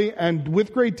adequately and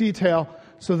with great detail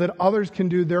so that others can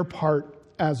do their part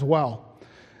as well.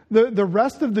 The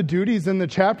rest of the duties in the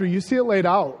chapter, you see it laid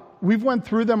out. We've went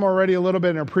through them already a little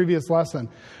bit in a previous lesson.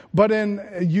 But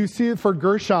you see it for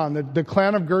Gershon, the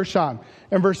clan of Gershon,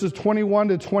 in verses 21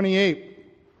 to 28,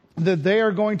 that they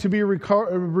are going to be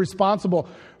responsible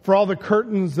for all the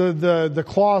curtains, the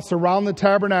cloths around the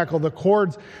tabernacle, the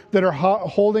cords that are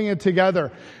holding it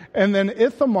together. And then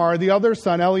Ithamar, the other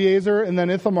son, Eleazar, and then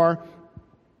Ithamar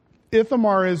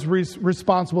is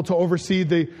responsible to oversee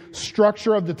the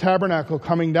structure of the tabernacle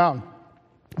coming down.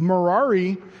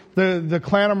 Merari, the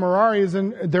clan of Merari,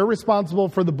 they're responsible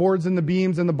for the boards and the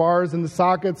beams and the bars and the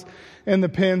sockets and the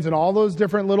pins and all those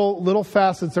different little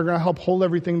facets that are going to help hold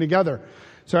everything together.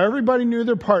 So everybody knew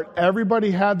their part.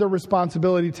 Everybody had their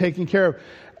responsibility taken care of.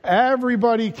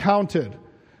 Everybody counted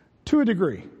to a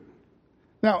degree.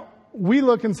 Now, we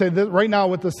look and say that right now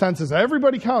with the census,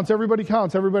 everybody counts, everybody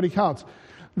counts, everybody counts.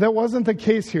 That wasn't the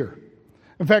case here.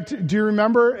 In fact, do you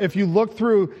remember, if you look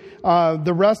through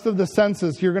the rest of the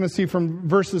census, you're going to see from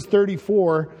verses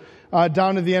 34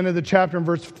 down to the end of the chapter in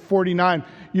verse 49,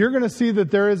 you're going to see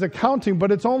that there is a counting,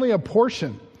 but it's only a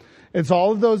portion. It's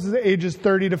all of those ages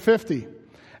 30 to 50.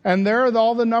 And there are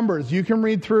all the numbers. You can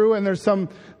read through, and there's some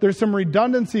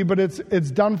redundancy, but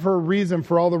it's done for a reason,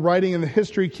 for all the writing and the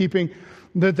history keeping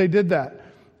that they did that.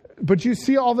 But you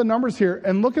see all the numbers here,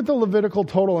 and look at the Levitical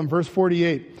total in verse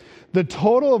 48. The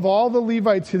total of all the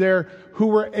Levites there who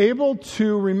were able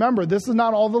to remember, this is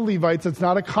not all the Levites, it's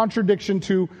not a contradiction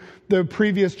to the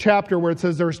previous chapter where it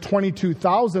says there's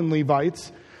 22,000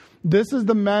 Levites. This is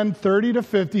the men 30 to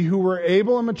 50 who were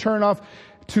able and mature enough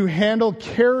to handle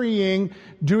carrying,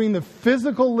 doing the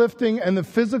physical lifting and the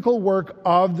physical work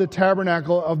of the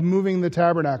tabernacle, of moving the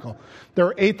tabernacle. There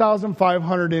are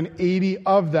 8,580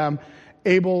 of them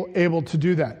able to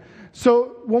do that.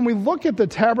 So when we look at the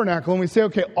tabernacle and we say,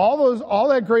 okay, all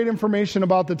that great information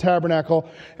about the tabernacle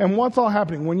and what's all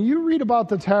happening, when you read about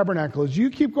the tabernacle, as you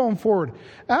keep going forward,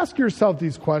 ask yourself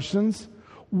these questions.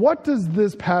 What does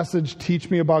this passage teach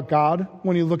me about God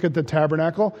when you look at the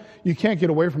tabernacle? You can't get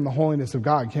away from the holiness of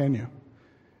God, can you?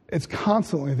 It's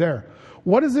constantly there.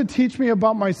 What does it teach me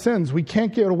about my sins? We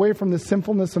can't get away from the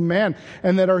sinfulness of man,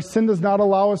 and that our sin does not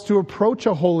allow us to approach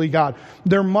a holy God.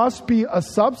 There must be a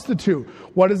substitute.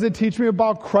 What does it teach me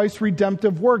about Christ's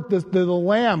redemptive work? The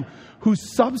Lamb who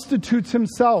substitutes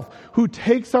himself, who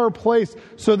takes our place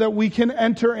so that we can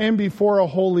enter in before a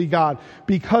holy God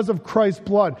because of Christ's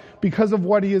blood, because of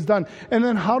what he has done. And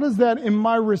then how does that, in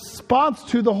my response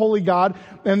to the holy God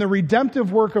and the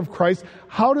redemptive work of Christ,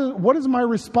 what is my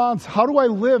response? How do I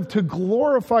live to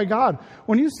glorify God?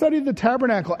 When you study the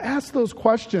tabernacle, ask those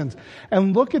questions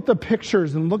and look at the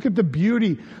pictures and look at the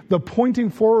beauty, the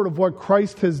pointing forward of what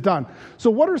Christ has done.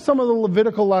 So what are some of the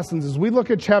Levitical lessons as we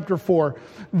look at chapter 4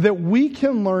 that we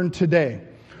can learn today?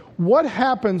 What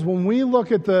happens when we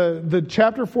look at the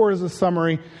chapter 4 as a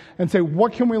summary and say,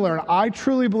 what can we learn? I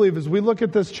truly believe as we look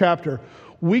at this chapter,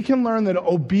 we can learn that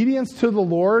obedience to the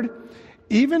Lord,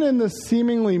 even in the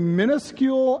seemingly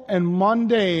minuscule and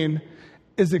mundane,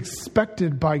 is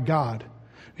expected by God.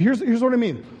 Here's what I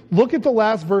mean. Look at the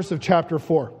last verse of chapter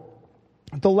 4.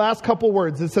 The last couple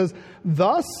words. It says,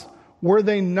 thus were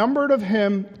they numbered of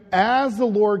him as the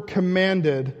Lord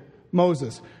commanded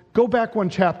Moses. Go back one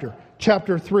chapter,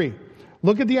 chapter 3.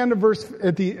 Look at the end of verse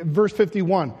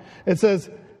 51. It says,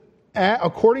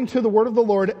 according to the word of the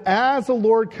Lord, as the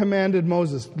Lord commanded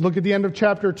Moses. Look at the end of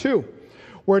chapter 2,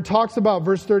 where it talks about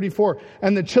verse 34.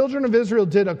 And the children of Israel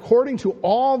did according to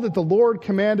all that the Lord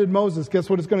commanded Moses. Guess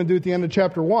what it's going to do at the end of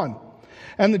chapter 1?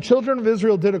 And the children of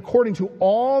Israel did according to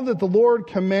all that the Lord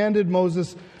commanded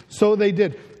Moses, so they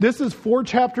did. This is 4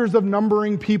 chapters of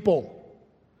numbering people.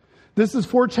 This is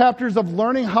 4 chapters of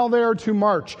learning how they are to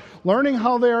march, learning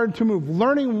how they are to move,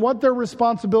 learning what their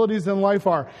responsibilities in life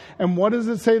are. And what does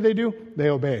it say they do? They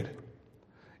obeyed.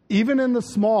 Even in the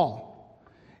small,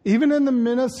 even in the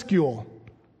minuscule,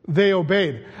 they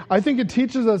obeyed. I think it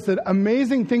teaches us that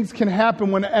amazing things can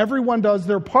happen when everyone does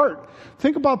their part.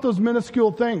 Think about those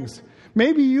minuscule things.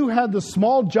 Maybe you had the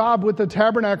small job with the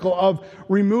tabernacle of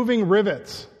removing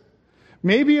rivets.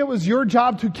 Maybe it was your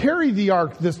job to carry the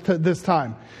ark this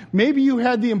time. Maybe you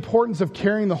had the importance of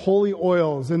carrying the holy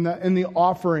oils and the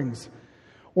offerings.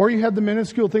 Or you had the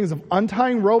minuscule things of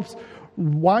untying ropes,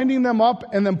 winding them up,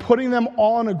 and then putting them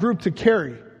all in a group to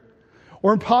carry.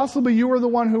 Or possibly you were the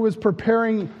one who was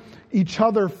preparing each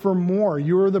other for more.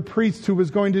 You were the priest who was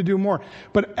going to do more.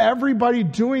 But everybody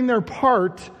doing their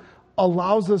part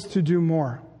allows us to do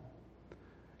more.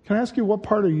 Can I ask you, what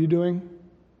part are you doing?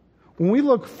 When we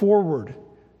look forward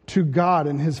to God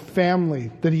and his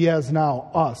family that he has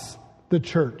now, us, the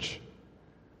church,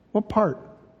 what part?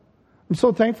 I'm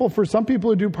so thankful for some people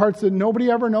who do parts that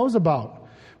nobody ever knows about.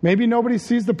 Maybe nobody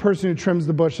sees the person who trims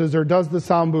the bushes or does the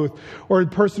sound booth or the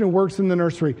person who works in the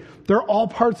nursery. They're all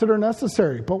parts that are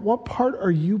necessary. But what part are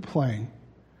you playing?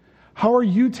 How are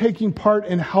you taking part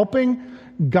in helping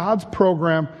God's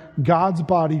program, God's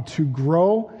body to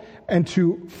grow and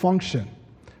to function?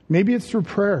 Maybe it's through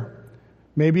prayer.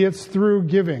 Maybe it's through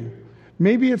giving.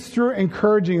 Maybe it's through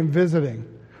encouraging and visiting.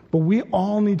 But we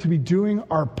all need to be doing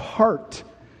our part,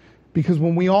 because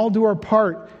when we all do our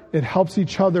part, it helps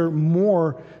each other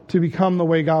more to become the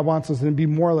way God wants us and be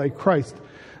more like Christ.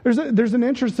 There's an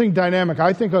interesting dynamic,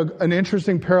 I think an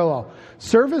interesting parallel.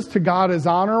 Service to God is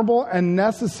honorable and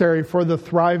necessary for the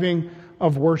thriving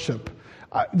of worship.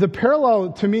 The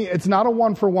parallel, to me, it's not a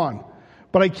one-for-one,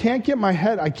 but I can't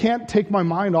take my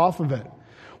mind off of it.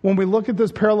 when we look at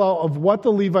this parallel of what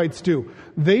the Levites do.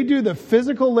 They do the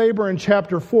physical labor in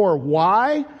chapter 4.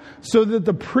 Why? So that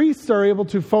the priests are able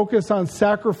to focus on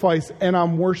sacrifice and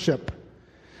on worship.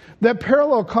 That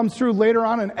parallel comes through later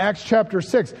on in Acts chapter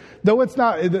 6. Though it's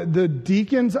not, the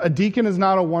deacons, a deacon is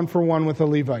not a one-for-one with a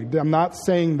Levite. I'm not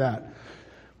saying that.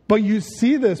 But you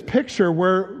see this picture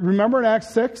where, remember in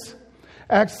Acts 6?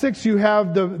 Acts 6, you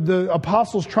have the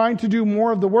apostles trying to do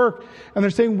more of the work, and they're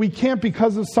saying, we can't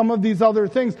because of some of these other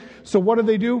things. So what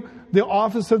do? The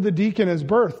office of the deacon is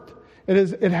birthed.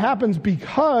 It happens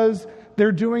because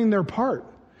they're doing their part.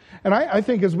 And I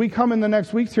think as we come in the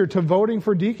next weeks here to voting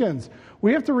for deacons,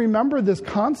 we have to remember this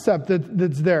concept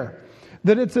that's there.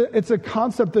 That it's a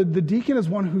concept that the deacon is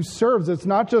one who serves. It's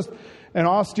not just an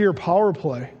austere power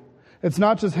play. It's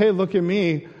not just, hey, look at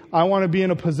me, I want to be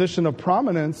in a position of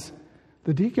prominence.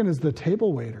 The deacon is the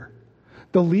table waiter.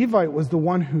 The Levite was the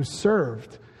one who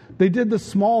served. They did the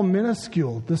small,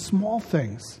 minuscule, the small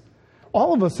things.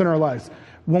 All of us in our lives.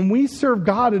 When we serve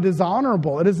God, it is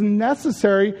honorable. It is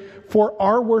necessary for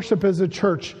our worship as a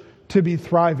church to be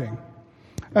thriving.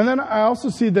 And then I also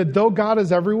see that though God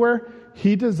is everywhere,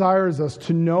 He desires us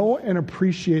to know and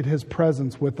appreciate His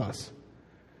presence with us.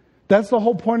 That's the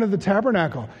whole point of the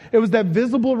tabernacle. It was that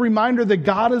visible reminder that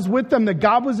God is with them, that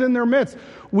God was in their midst.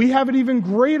 We have it even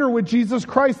greater with Jesus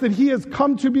Christ, that He has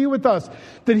come to be with us,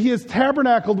 that He has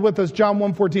tabernacled with us, John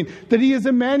 1:14, that He is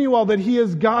Emmanuel, that He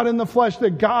is God in the flesh,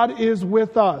 that God is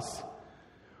with us.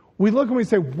 We look and we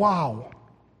say, wow,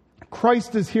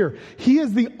 Christ is here. He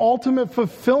is the ultimate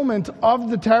fulfillment of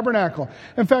the tabernacle.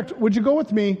 In fact, would you go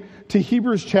with me to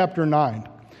Hebrews chapter 9?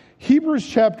 Hebrews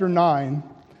chapter 9,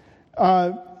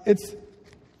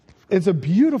 it's a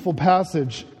beautiful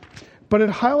passage, but it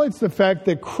highlights the fact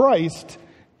that Christ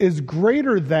is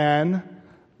greater than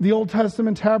the Old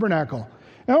Testament tabernacle.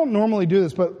 I don't normally do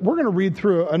this, but we're going to read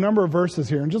through a number of verses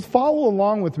here and just follow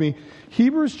along with me.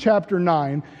 Hebrews chapter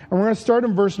 9, and we're going to start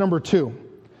in verse number 2.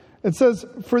 It says,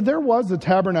 "For there was a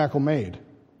tabernacle made,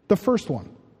 the first one,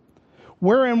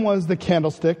 wherein was the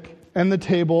candlestick and the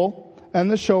table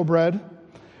and the showbread,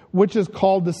 which is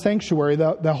called the sanctuary,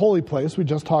 the holy place." We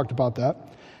just talked about that.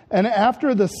 "And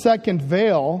after the second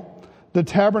veil, the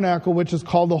tabernacle, which is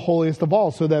called the holiest of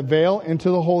all." So that veil into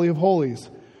the Holy of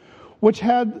Holies, "which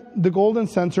had the golden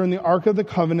censer and the ark of the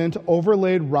covenant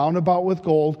overlaid round about with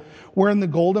gold, wherein the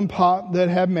golden pot that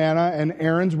had manna and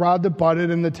Aaron's rod that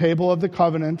budded in the table of the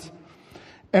covenant.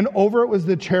 And over it was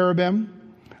the cherubim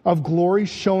of glory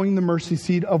showing the mercy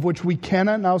seat, of which we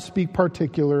cannot now speak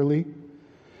particularly.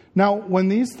 Now, when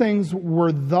these things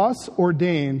were thus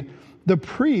ordained, the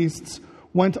priests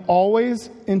went always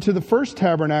into the first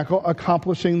tabernacle,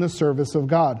 accomplishing the service of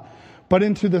God. But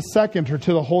into the second, or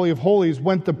to the Holy of Holies,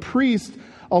 went the priest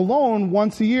alone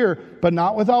once a year, but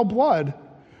not without blood,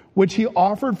 which he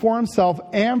offered for himself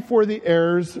and for the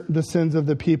heirs, the sins of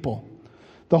the people.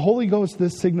 The Holy Ghost,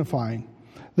 this signifying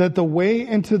that the way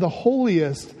into the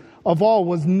holiest of all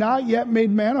was not yet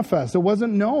made manifest. It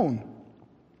wasn't known,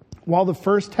 while the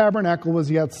first tabernacle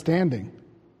was yet standing,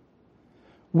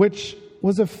 which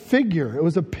was a figure, it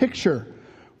was a picture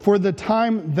for the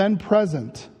time then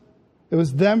present. It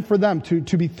was them for them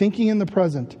to be thinking in the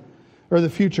present or the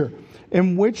future,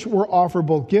 in which were offered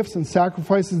both gifts and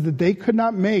sacrifices that they could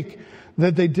not make,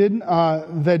 that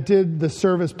did the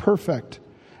service perfect,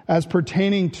 as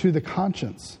pertaining to the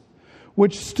conscience,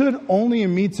 which stood only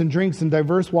in meats and drinks and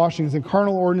diverse washings and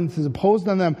carnal ordinances imposed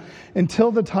on them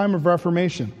until the time of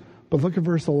Reformation. But look at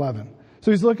verse 11.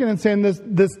 So he's looking and saying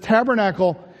this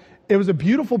tabernacle, it was a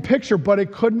beautiful picture, but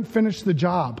it couldn't finish the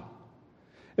job.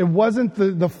 It wasn't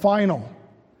the final.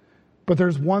 But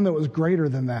there's one that was greater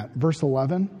than that. Verse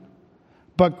 11.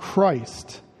 But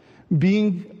Christ,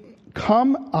 being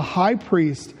come a high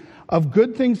priest of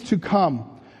good things to come,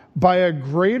 by a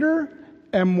greater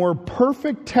and more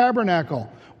perfect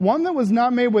tabernacle, one that was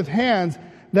not made with hands,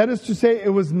 that is to say,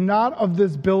 it was not of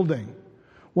this building.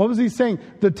 What was he saying?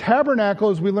 The tabernacle,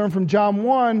 as we learn from John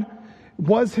 1,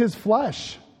 was his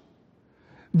flesh.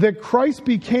 That Christ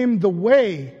became the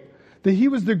way, that he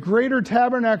was the greater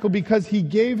tabernacle because he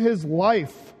gave his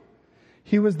life.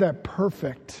 He was that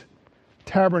perfect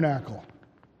tabernacle.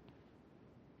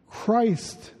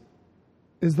 Christ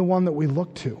is the one that we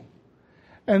look to.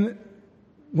 And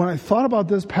when I thought about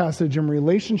this passage in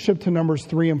relationship to Numbers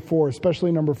 3 and 4,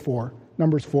 especially Numbers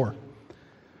 4,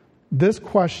 this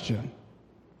question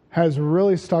has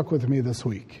really stuck with me this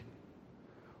week.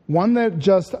 One that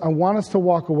just I want us to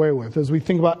walk away with as we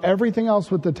think about everything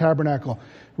else with the tabernacle.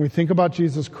 When we think about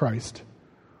Jesus Christ,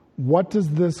 what does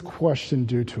this question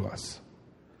do to us?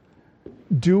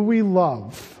 Do we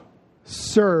love,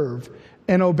 serve,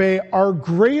 and obey our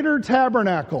greater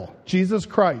tabernacle, Jesus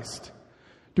Christ?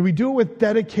 Do we do it with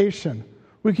dedication?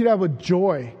 We could have with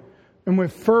joy and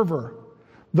with fervor,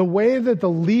 the way that the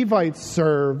Levites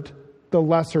served the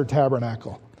lesser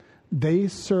tabernacle. They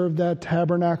served that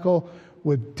tabernacle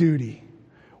with duty,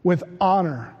 with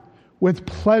honor, with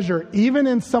pleasure, even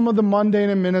in some of the mundane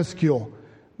and minuscule.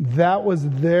 That was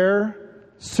their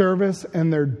service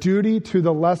and their duty to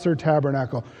the lesser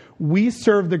tabernacle. We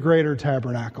serve the greater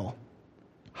tabernacle.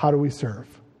 How do we serve?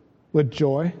 With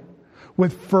joy?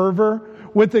 With fervor?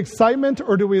 With excitement?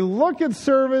 Or do we look at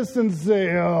service and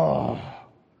say, oh,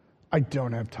 I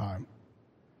don't have time.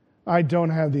 I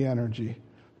don't have the energy.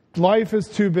 Life is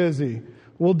too busy.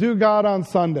 We'll do God on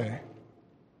Sunday.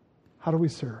 How do we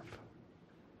serve?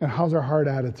 And how's our heart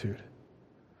attitude?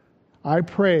 I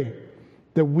pray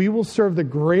that we will serve the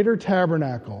greater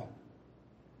tabernacle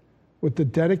with the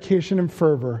dedication and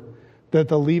fervor that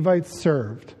the Levites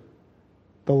served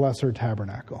the lesser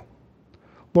tabernacle.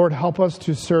 Lord, help us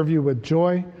to serve you with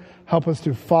joy, help us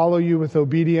to follow you with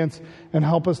obedience, and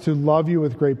help us to love you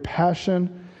with great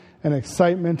passion and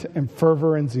excitement and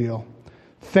fervor and zeal.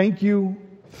 Thank you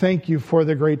for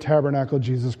the great tabernacle,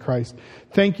 Jesus Christ.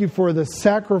 Thank you for the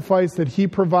sacrifice that he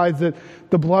provides, that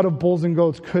the blood of bulls and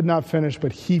goats could not finish,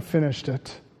 but he finished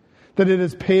it. That it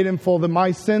is paid in full, that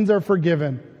my sins are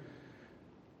forgiven.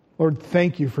 Lord,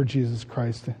 thank you for Jesus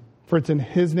Christ. For it's in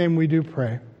his name we do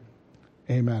pray.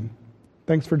 Amen.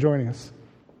 Thanks for joining us.